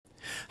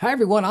Hi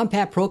everyone, I'm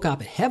Pat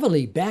Prokop at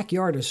Heavenly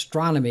Backyard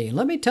Astronomy. And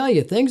let me tell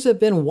you, things have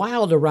been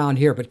wild around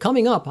here, but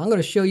coming up, I'm going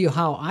to show you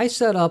how I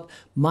set up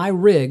my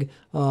rig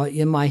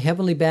in my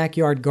Heavenly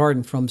Backyard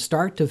garden from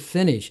start to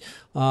finish.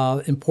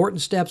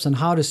 Important steps on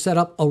how to set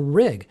up a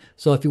rig.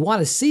 So if you want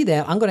to see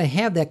that, I'm going to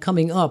have that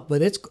coming up,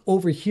 but it's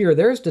over here.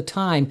 There's the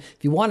time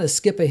if you want to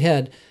skip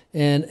ahead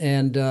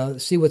and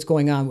see what's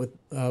going on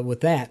with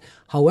that.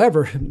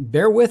 However,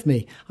 bear with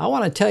me. I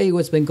want to tell you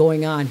what's been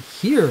going on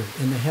here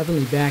in the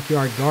Heavenly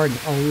Backyard Garden.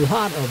 A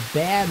lot of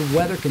bad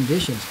weather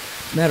conditions.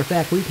 As a matter of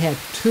fact, we've had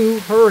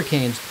 2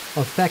 hurricanes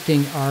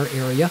affecting our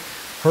area.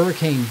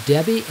 Hurricane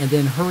Debbie and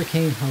then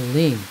Hurricane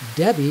Helene.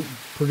 Debbie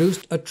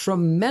produced a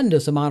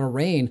tremendous amount of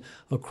rain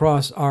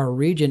across our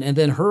region, and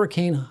then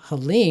Hurricane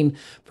Helene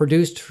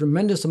produced a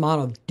tremendous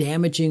amount of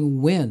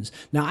damaging winds.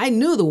 Now, I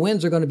knew the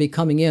winds are going to be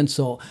coming in,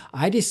 so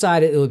I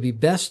decided it would be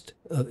best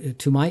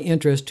to my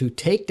interest to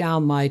take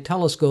down my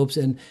telescopes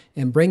and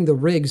bring the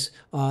rigs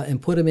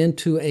and put them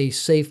into a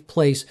safe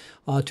place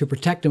to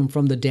protect them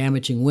from the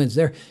damaging winds.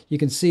 There, you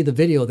can see the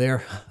video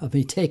there of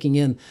me taking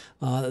in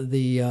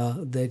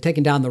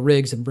taking down the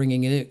rigs and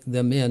bringing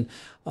them in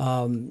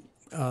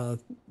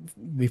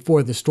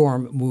before the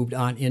storm moved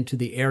on into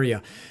the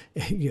area.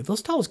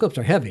 Those telescopes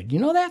are heavy. Do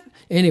you know that?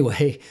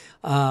 Anyway,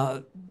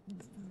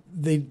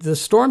 the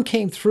storm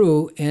came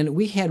through, and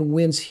we had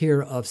winds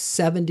here of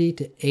 70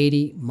 to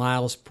 80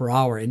 miles per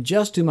hour. And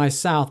just to my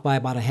south, by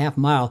about a half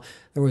mile,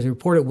 there was a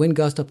reported wind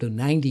gust up to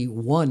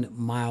 91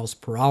 miles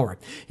per hour.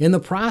 In the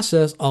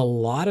process, a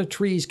lot of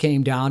trees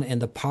came down and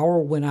the power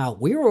went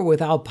out. We were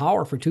without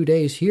power for 2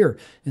 days here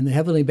in the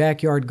Heavenly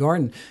Backyard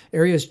Garden.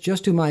 Areas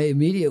just to my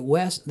immediate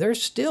west, they're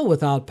still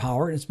without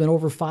power. It's been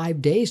over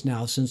 5 days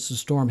now since the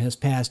storm has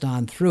passed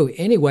on through.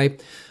 Anyway,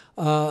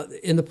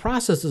 in the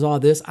process of all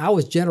this, I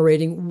was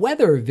generating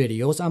weather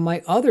videos on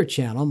my other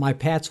channel, my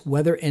Pat's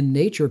Weather and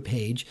Nature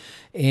page.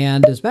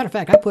 And as a matter of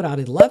fact, I put out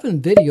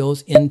 11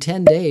 videos in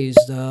 10 days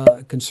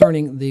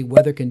concerning the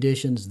weather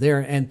conditions there.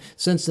 And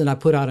since then, I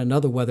put out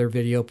another weather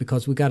video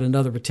because we got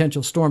another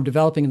potential storm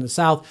developing in the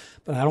south,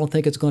 but I don't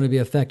think it's going to be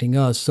affecting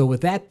us. So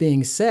with that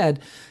being said,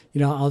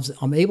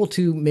 I'm able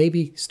to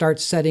maybe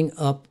start setting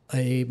up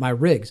my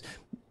rigs.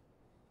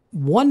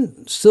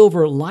 One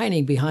silver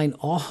lining behind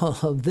all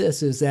of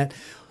this is that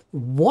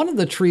one of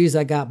the trees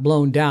that got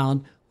blown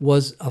down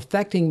was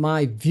affecting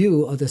my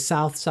view of the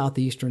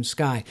southeastern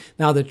sky.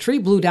 Now, the tree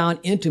blew down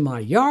into my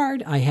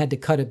yard. I had to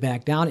cut it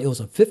back down. It was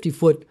a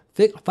 50-foot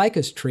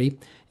ficus tree,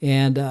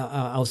 and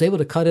I was able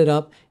to cut it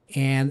up.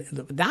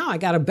 And now I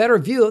got a better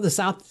view of the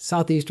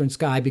southeastern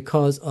sky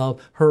because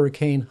of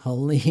Hurricane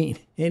Helene.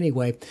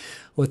 Anyway,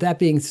 with that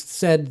being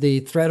said, the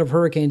threat of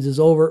hurricanes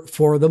is over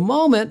for the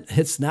moment.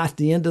 It's not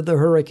the end of the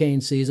hurricane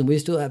season. We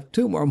still have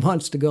 2 more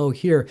months to go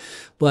here.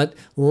 But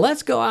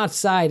let's go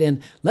outside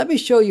and let me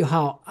show you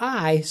how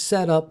I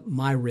set up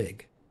my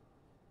rig.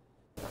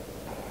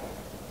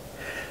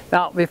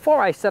 Now,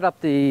 before I set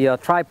up the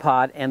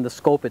tripod and the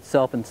scope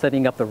itself and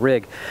setting up the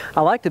rig,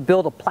 I like to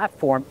build a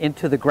platform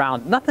into the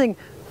ground. Nothing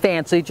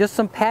fancy, just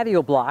some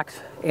patio blocks,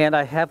 and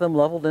I have them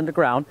leveled in the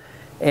ground,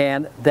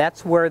 and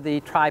that's where the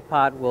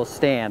tripod will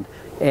stand.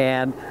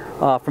 And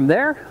from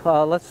there,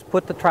 let's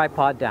put the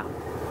tripod down.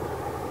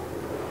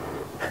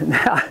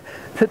 Now,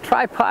 the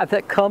tripod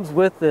that comes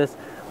with this,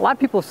 a lot of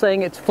people are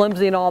saying it's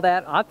flimsy and all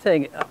that. I'm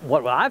saying,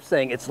 what I'm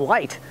saying, it's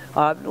light.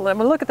 Let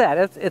me look at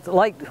that. It's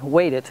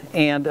light-weighted,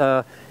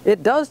 and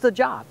it does the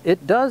job.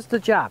 It does the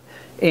job.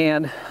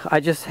 And I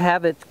just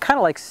have it kind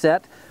of like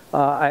set.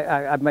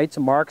 I've made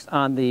some marks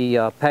on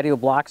the patio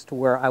blocks to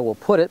where I will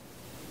put it.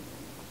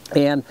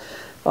 And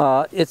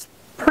it's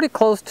pretty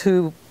close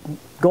to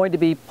going to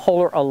be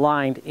polar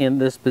aligned in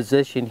this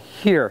position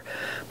here.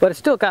 But it's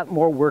still got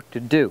more work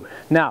to do.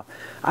 Now,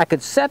 I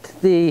could set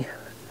the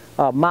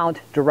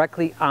mount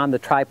directly on the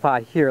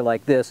tripod here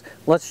like this.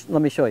 Let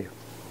me show you.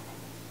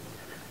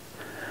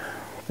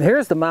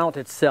 Here's the mount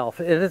itself,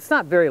 and it's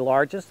not very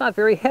large, it's not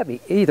very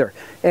heavy either,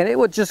 and it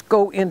would just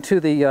go into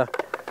the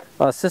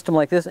system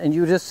like this, and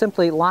you just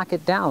simply lock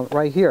it down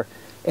right here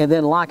and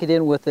then lock it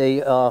in with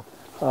a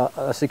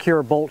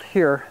secure bolt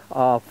here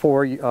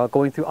for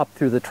going up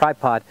through the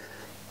tripod.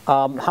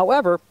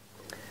 However,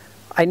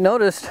 I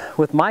noticed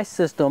with my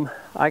system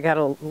I got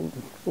a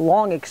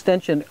long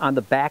extension on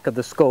the back of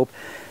the scope,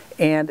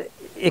 and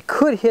it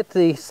could hit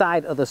the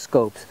side of the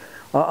scopes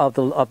of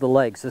the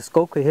legs. The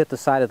scope could hit the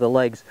side of the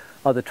legs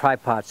of the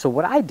tripod. So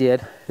what I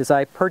did is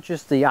I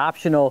purchased the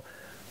optional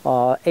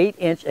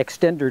 8-inch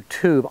extender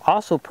tube.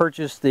 Also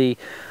purchased the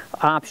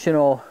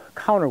optional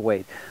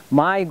counterweight.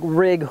 My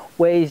rig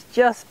weighs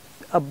just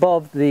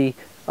above the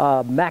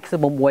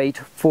maximum weight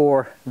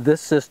for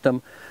this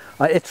system.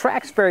 It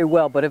tracks very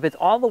well, but if it's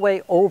all the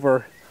way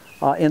over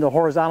in the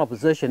horizontal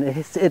position,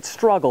 it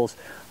struggles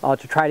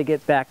to try to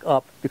get back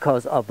up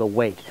because of the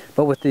weight.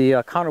 But with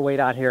the counterweight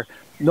on here,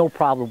 no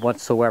problem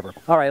whatsoever.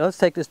 All right, let's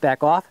take this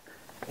back off,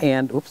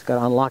 and oops, got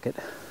to unlock it.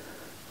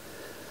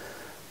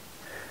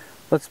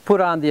 Let's put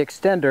on the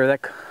extender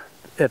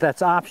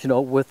that's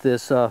optional with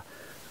this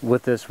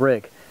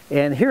rig.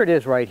 And here it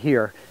is right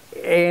here.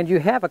 And you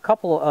have a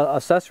couple of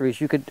accessories.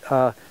 You could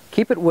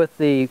keep it with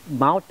the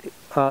mount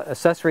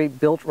accessory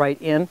built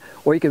right in,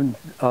 or you can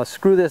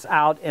screw this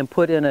out and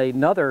put in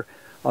another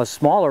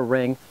smaller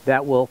ring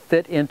that will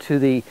fit into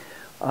the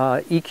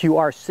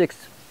EQR6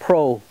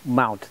 Pro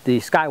mount, the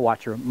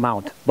Skywatcher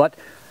mount. But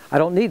I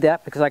don't need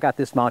that because I got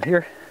this mount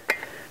here.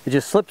 It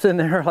just slips in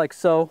there like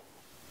so.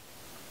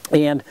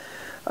 And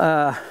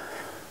I'll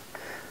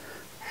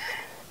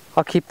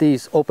keep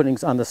these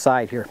openings on the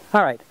side here.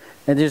 All right,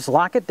 and just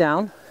lock it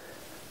down.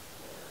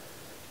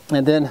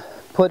 And then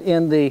put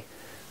in the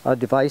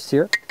device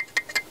here,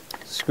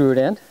 screw it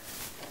in.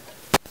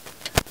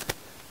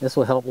 This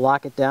will help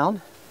lock it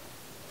down.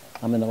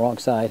 I'm in the wrong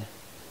side.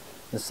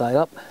 This side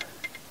up.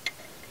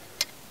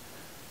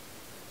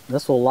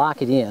 This will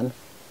lock it in.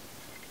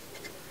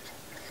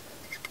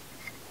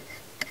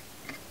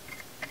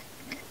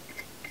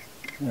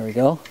 There we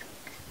go.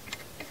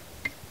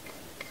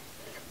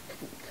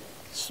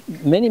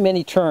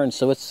 Many turns,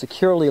 so it's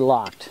securely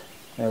locked.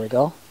 There we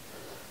go.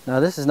 Now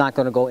this is not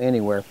going to go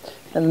anywhere.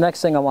 And the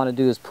next thing I want to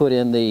do is put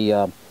in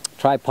the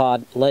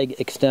tripod leg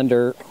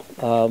extender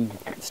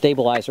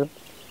stabilizer,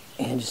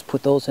 and just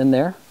put those in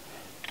there.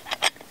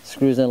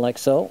 Screws in like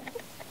so.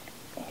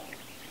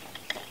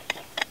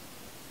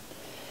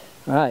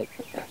 Alright,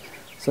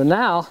 so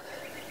now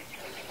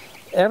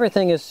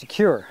everything is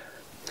secure.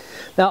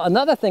 Now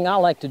another thing I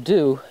like to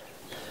do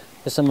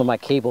is some of my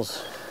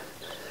cables.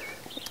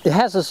 It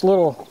has this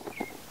little,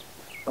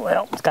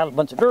 well, it's got a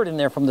bunch of dirt in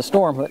there from the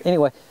storm, but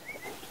anyway,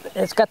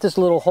 it's got this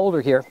little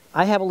holder here.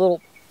 I have a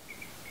little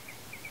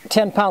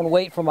 10-pound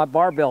weight for my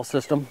barbell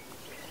system,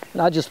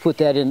 and I just put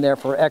that in there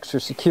for extra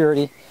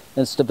security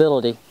and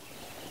stability.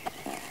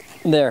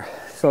 There,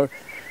 so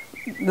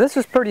this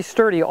is pretty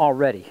sturdy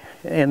already,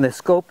 and the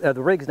scope, the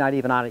rig's not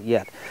even on it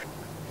yet.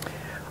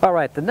 All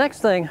right, the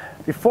next thing,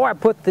 before I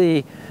put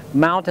the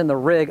mount and the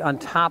rig on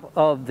top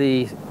of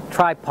the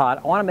tripod,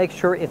 I want to make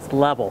sure it's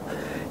level.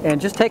 And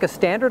just take a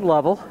standard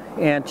level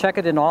and check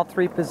it in all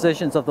three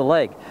positions of the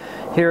leg.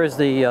 Here is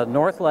the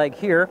north leg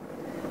here,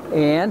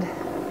 and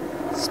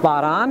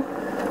spot on.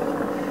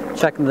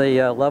 Checking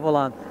the level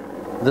on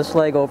this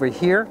leg over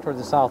here toward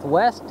the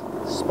southwest,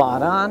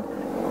 spot on.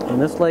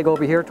 And this leg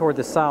over here toward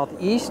the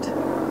southeast,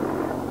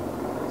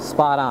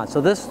 spot on.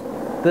 So this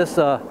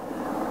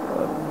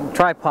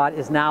tripod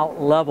is now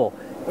level.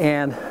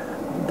 And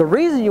the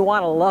reason you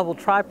want a level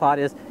tripod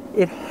is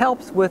it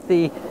helps with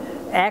the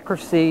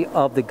accuracy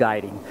of the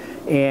guiding.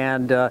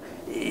 And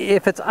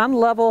if it's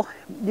unlevel,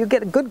 you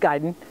get good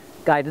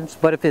guidance,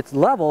 but if it's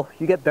level,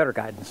 you get better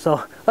guidance.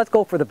 So let's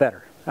go for the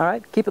better. All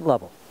right, keep it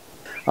level.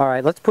 All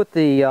right, let's put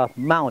the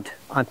mount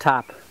on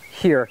top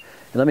here,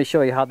 and let me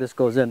show you how this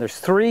goes in. There's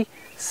 3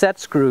 set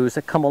screws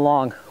that come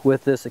along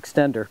with this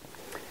extender,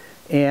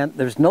 and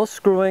there's no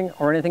screwing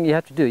or anything you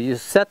have to do. You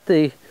just set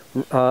the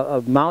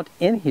mount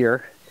in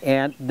here,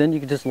 and then you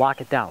can just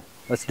lock it down.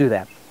 Let's do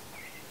that.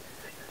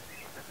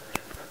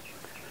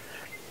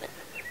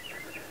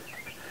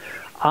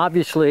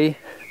 Obviously,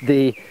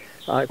 the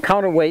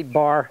counterweight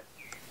bar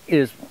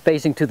is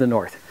facing to the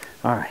north.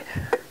 All right,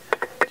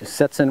 just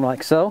sets in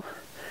like so.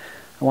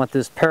 I want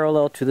this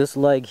parallel to this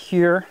leg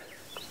here,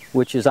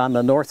 which is on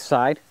the north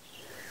side.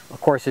 Of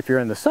course, if you're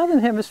in the southern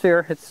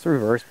hemisphere, it's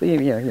reversed, but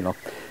you know,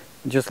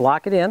 just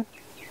lock it in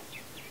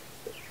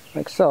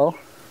like so.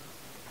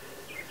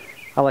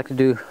 I like to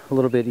do a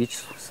little bit each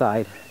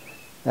side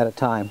at a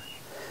time,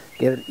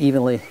 get it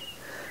evenly.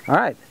 All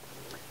right,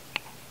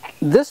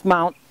 this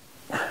mount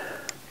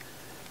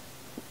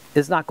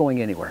is not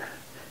going anywhere.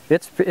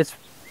 It's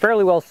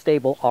fairly well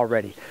stable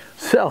already.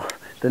 So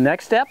the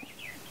next step,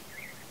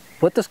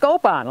 put the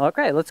scope on.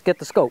 Okay, let's get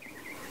the scope.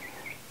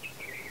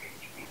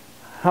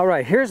 All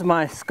right, here's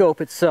my scope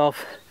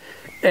itself,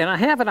 and I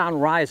have it on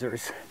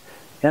risers,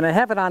 and I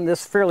have it on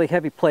this fairly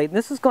heavy plate. And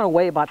this is going to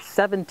weigh about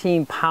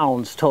 17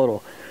 pounds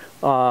total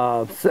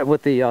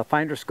with the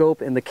finder scope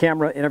and the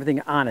camera and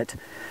everything on it.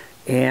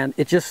 And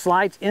it just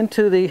slides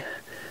into the,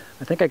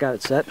 I think I got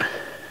it set.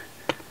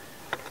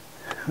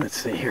 Let's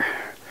see here.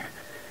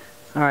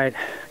 All right,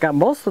 got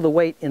most of the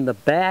weight in the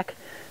back.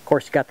 Of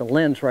course, you got the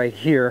lens right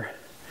here.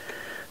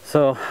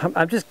 So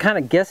I'm just kind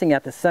of guessing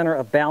at the center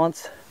of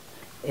balance,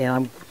 and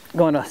I'm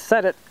going to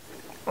set it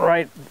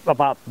right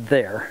about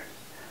there.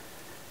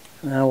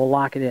 Now we'll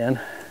lock it in.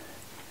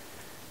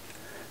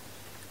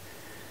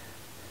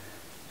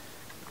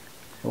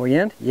 Are we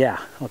in? Yeah,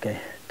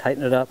 okay,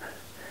 tighten it up.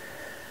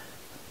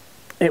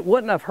 It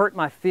wouldn't have hurt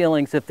my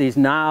feelings if these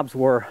knobs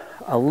were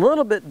a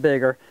little bit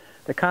bigger.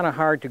 They're kind of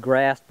hard to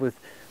grasp with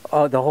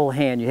the whole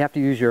hand. You have to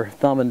use your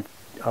thumb and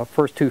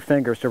first 2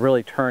 fingers to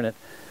really turn it.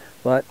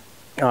 But,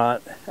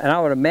 and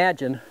I would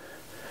imagine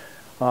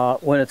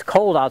when it's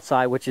cold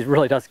outside, which it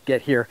really doesn't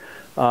get here,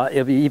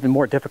 it'll be even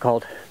more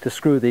difficult to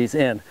screw these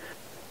in.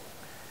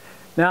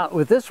 Now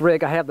with this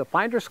rig, I have the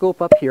finder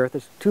scope up here.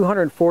 There's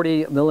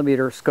 240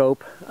 millimeter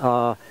scope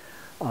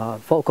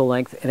focal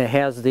length, and it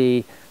has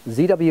the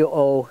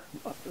ZWO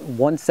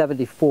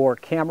 174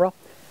 camera.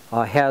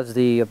 Has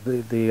the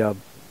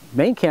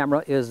main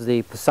camera is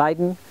the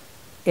Poseidon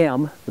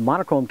M, the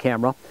monochrome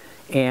camera,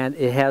 and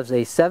it has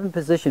a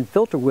 7-position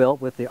filter wheel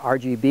with the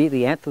RGB,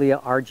 the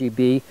Agnea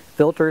RGB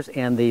filters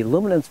and the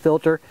luminance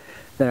filter.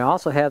 Then I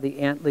also have the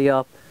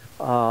Agnea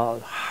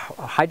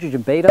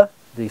hydrogen beta,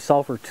 the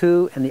sulfur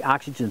 2, and the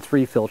oxygen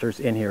 3 filters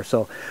in here.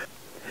 So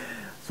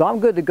I'm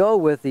good to go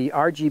with the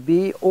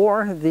RGB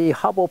or the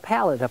Hubble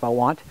palette if I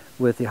want,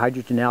 with the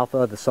hydrogen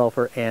alpha, the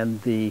sulfur,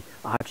 and the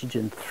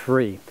oxygen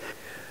 3.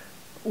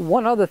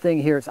 One other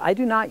thing here is I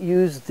do not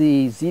use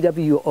the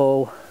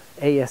ZWO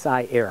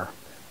ASI Air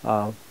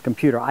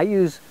computer. I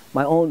use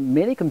my own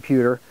mini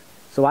computer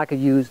so I could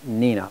use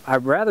Nina.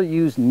 I'd rather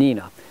use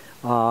Nina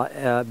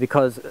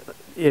because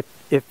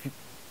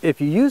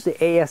if you use the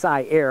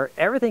ASI Air,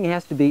 everything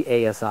has to be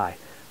ASI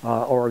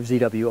or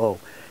ZWO.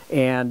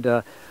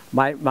 And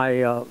my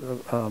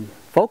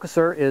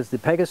focuser is the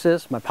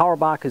Pegasus, my power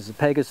box is the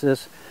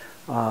Pegasus,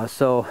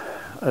 so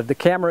the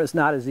camera is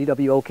not a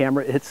ZWO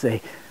camera, it's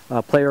a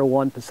Player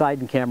One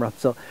Poseidon camera.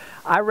 So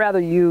I'd rather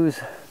use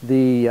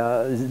the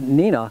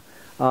Nina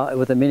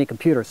with a mini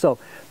computer. So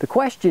the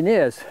question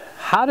is,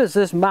 how does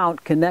this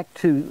mount connect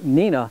to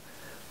Nina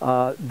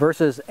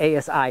versus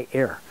ASI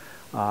Air?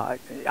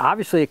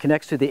 Obviously it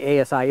connects to the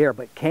ASI Air,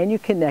 but can you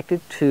connect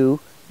it to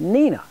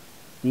Nina?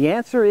 The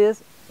answer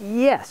is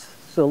yes.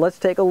 So let's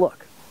take a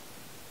look.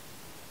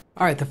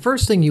 All right, the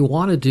first thing you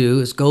want to do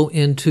is go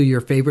into your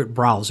favorite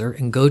browser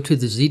and go to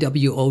the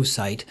ZWO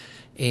site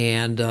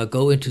and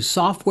go into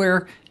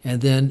software,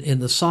 and then in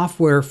the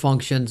software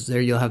functions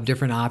there you'll have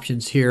different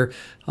options here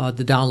to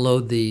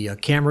download the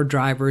camera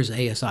drivers,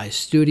 ASI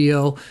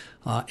Studio,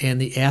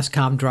 and the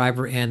ASCOM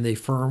driver and the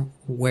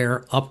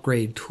firmware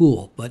upgrade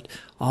tool. But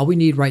all we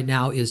need right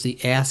now is the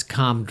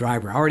ASCOM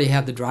driver. I already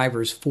have the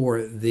drivers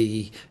for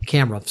the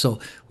camera. So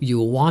you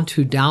will want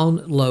to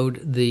download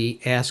the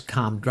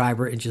ASCOM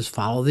driver and just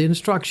follow the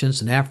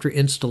instructions. And after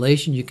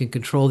installation, you can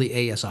control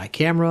the ASI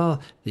camera,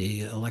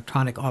 the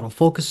electronic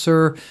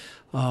autofocuser,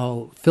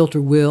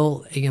 filter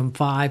wheel,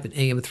 AM5 and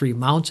AM3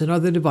 mounts, and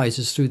other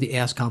devices through the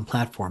ASCOM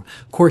platform.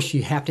 Of course,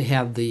 you have to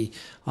have the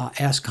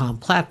ASCOM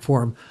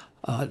platform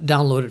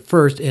download it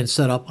first and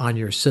set up on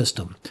your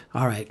system.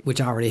 All right,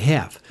 which I already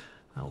have.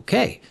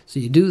 Okay, so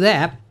you do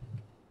that,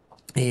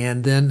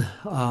 and then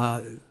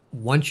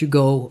once you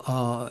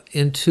go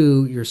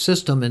into your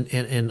system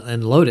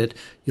and load it,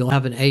 you'll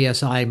have an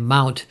ASI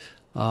mount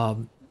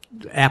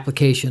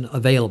application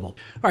available.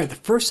 All right, the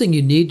first thing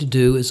you need to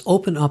do is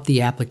open up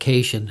the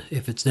application.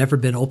 If it's never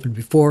been opened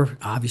before,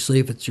 obviously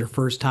if it's your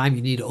first time,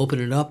 you need to open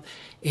it up,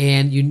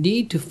 and you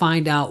need to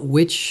find out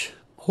which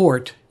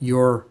port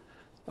your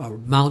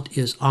mount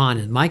is on.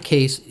 In my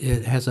case,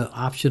 it has an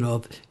option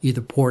of either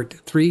port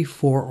 3,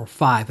 4, or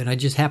 5, and I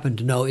just happen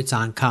to know it's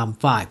on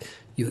COM5.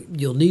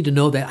 You'll need to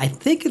know that. I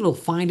think it'll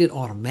find it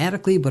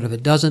automatically, but if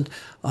it doesn't,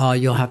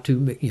 you'll have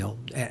to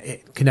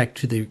connect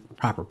to the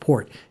proper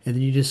port, and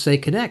then you just say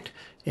connect,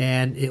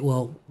 and it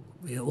will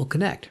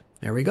connect.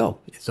 There we go.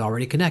 It's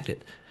already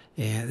connected,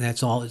 and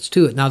that's all it's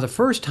to it. Now, the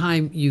first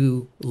time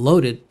you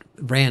load it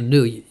brand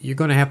new, you're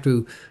going to have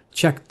to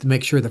check to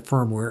make sure the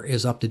firmware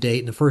is up to date.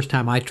 And the first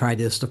time I tried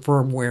this, the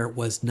firmware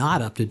was not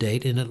up to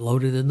date, and it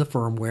loaded in the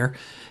firmware,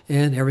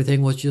 and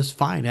everything was just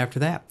fine after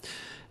that.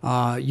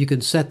 You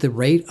can set the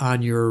rate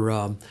on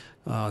your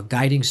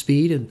guiding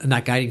speed, and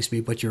not guiding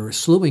speed, but your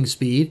slewing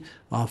speed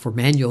for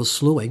manual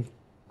slewing.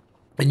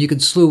 And you can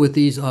slew with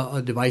these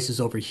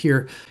devices over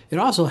here. It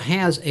also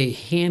has a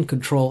hand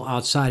control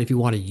outside if you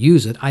want to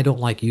use it. I don't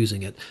like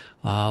using it.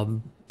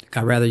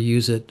 I'd rather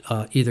use it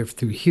either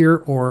through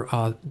here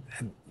or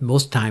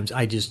most times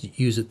I just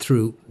use it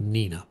through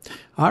Nina.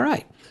 All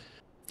right.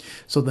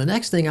 So the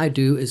next thing I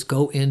do is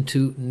go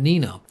into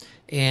Nina.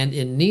 And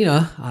in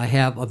Nina, I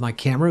have my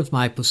camera, it's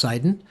my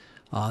Poseidon,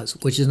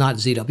 which is not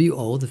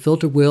ZWO. The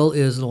filter wheel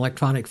is an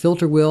electronic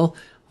filter wheel.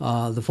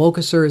 The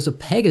focuser is a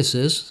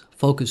Pegasus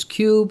focus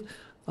cube.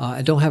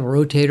 I don't have a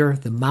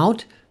rotator. The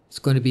mount is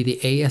going to be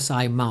the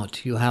ASI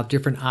mount. You'll have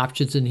different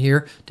options in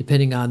here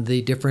depending on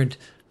the different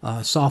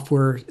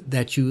software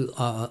that you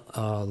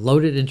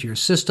loaded into your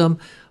system.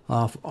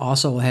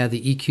 Also have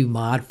the EQ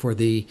mod for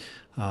the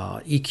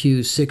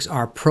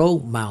EQ6R Pro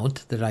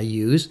mount that I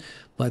use,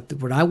 but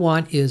what I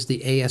want is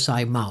the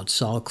ASI mount,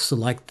 so I'll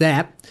select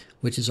that,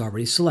 which is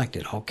already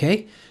selected.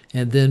 Okay,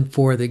 and then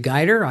for the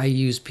guider I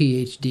use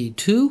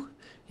PhD2,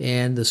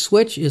 and the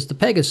switch is the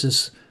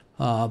Pegasus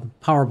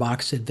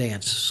PowerBox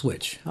Advanced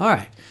switch. All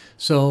right,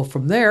 so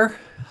from there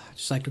I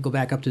just like to go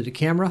back up to the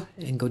camera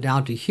and go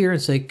down to here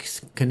and say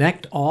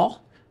connect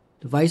all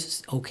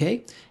devices.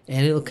 Okay,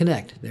 and it'll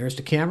connect. There's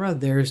the camera,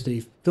 there's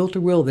the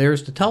filter wheel,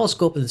 there's the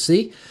telescope, and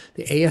see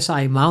the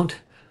ASI mount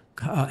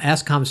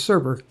ASCOM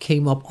server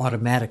came up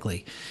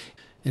automatically.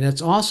 And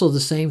it's also the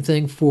same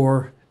thing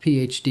for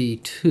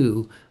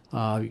PhD2.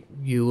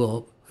 You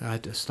will, I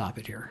have to stop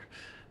it here.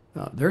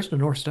 There's the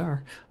North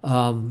Star.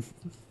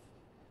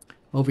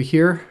 Over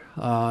here,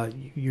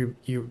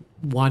 you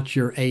want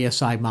your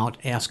ASI mount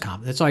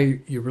ASCOM. That's all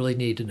you really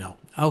need to know.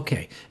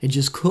 Okay, and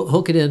just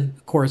hook it in,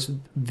 of course,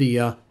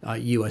 via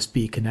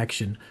USB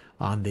connection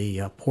on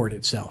the port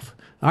itself.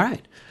 All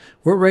right,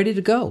 we're ready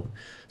to go.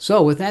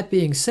 So with that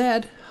being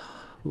said,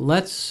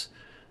 let's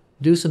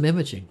do some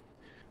imaging.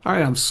 All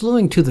right, I'm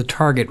slewing to the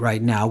target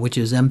right now, which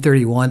is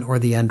M31 or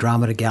the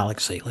Andromeda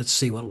Galaxy. Let's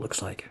see what it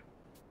looks like.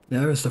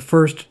 There's the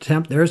first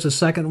attempt. There's the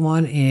second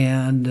one,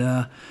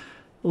 and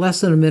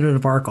less than a minute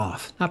of arc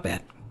off. Not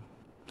bad.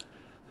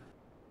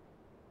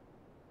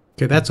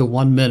 Okay, that's a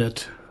 1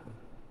 minute.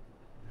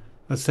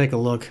 Let's take a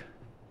look.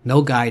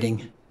 No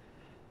guiding.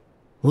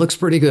 Looks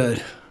pretty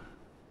good.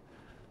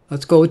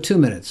 Let's go with 2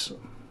 minutes.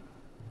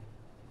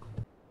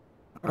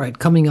 All right,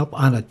 coming up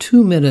on a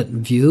 2-minute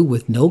view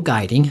with no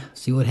guiding.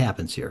 See what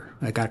happens here.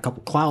 I got a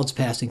couple clouds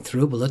passing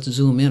through, but let's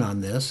zoom in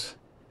on this.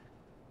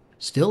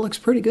 Still looks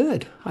pretty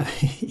good.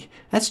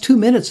 That's 2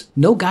 minutes,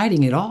 no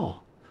guiding at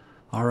all.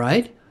 All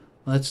right,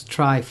 let's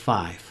try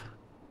 5.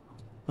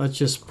 Let's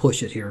just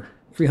push it here.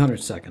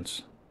 300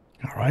 seconds.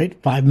 All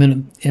right,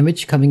 5-minute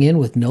image coming in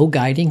with no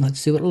guiding. Let's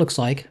see what it looks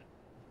like.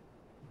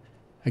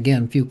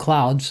 Again, a few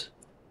clouds.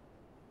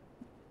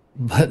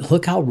 But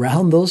look how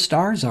round those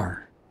stars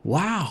are.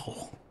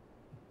 Wow.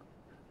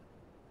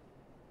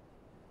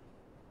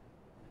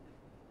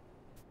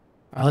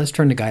 All right, let's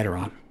turn the guider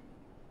on.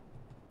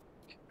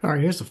 All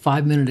right, here's a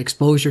 5-minute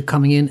exposure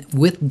coming in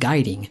with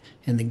guiding.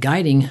 And the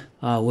guiding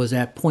was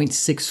at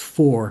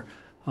 0.64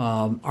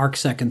 arc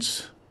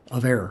seconds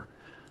of error.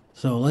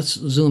 So let's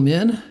zoom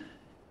in.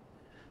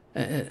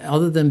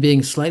 Other than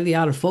being slightly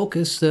out of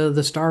focus,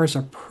 the stars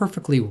are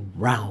perfectly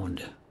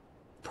round.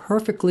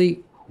 Perfectly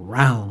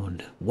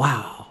round.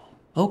 Wow.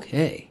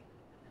 Okay.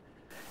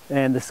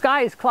 And the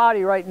sky is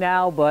cloudy right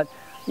now, but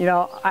you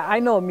know, I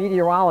know a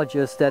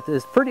meteorologist that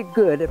is pretty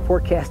good at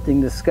forecasting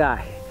the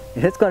sky.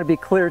 And it's going to be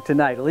clear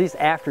tonight, at least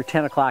after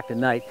 10 o'clock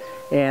tonight.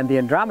 And the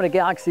Andromeda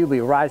Galaxy will be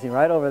rising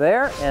right over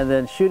there and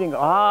then shooting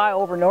high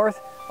over north,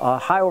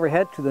 high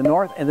overhead to the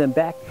north, and then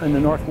back in the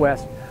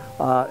northwest.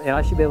 And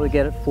I should be able to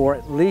get it for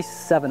at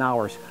least 7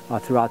 hours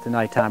throughout the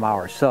nighttime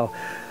hours. So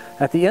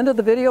at the end of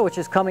the video, which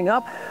is coming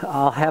up,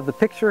 I'll have the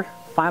picture,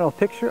 final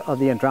picture of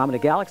the Andromeda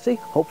Galaxy,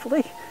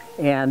 hopefully.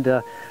 And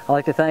I'd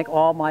like to thank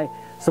all my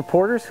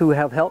supporters who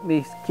have helped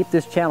me keep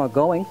this channel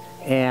going.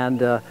 And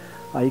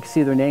you can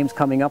see their names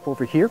coming up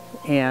over here.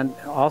 And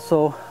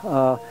also,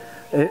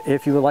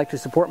 if you would like to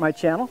support my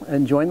channel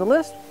and join the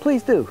list,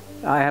 please do.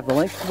 I have the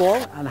links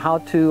below on how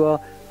to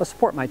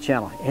support my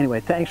channel. Anyway,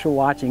 thanks for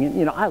watching. And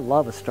you know, I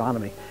love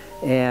astronomy.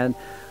 And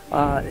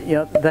you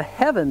know, the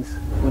heavens,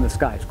 when the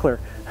sky is clear,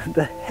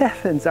 the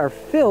heavens are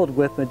filled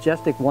with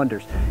majestic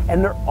wonders.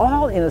 And they're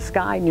all in a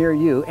sky near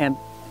you, and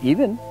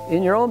even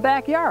in your own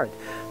backyard.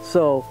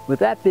 So with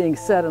that being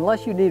said,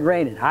 unless you need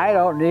rain, and I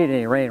don't need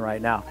any rain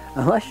right now,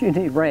 unless you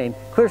need rain,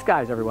 clear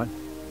skies, everyone.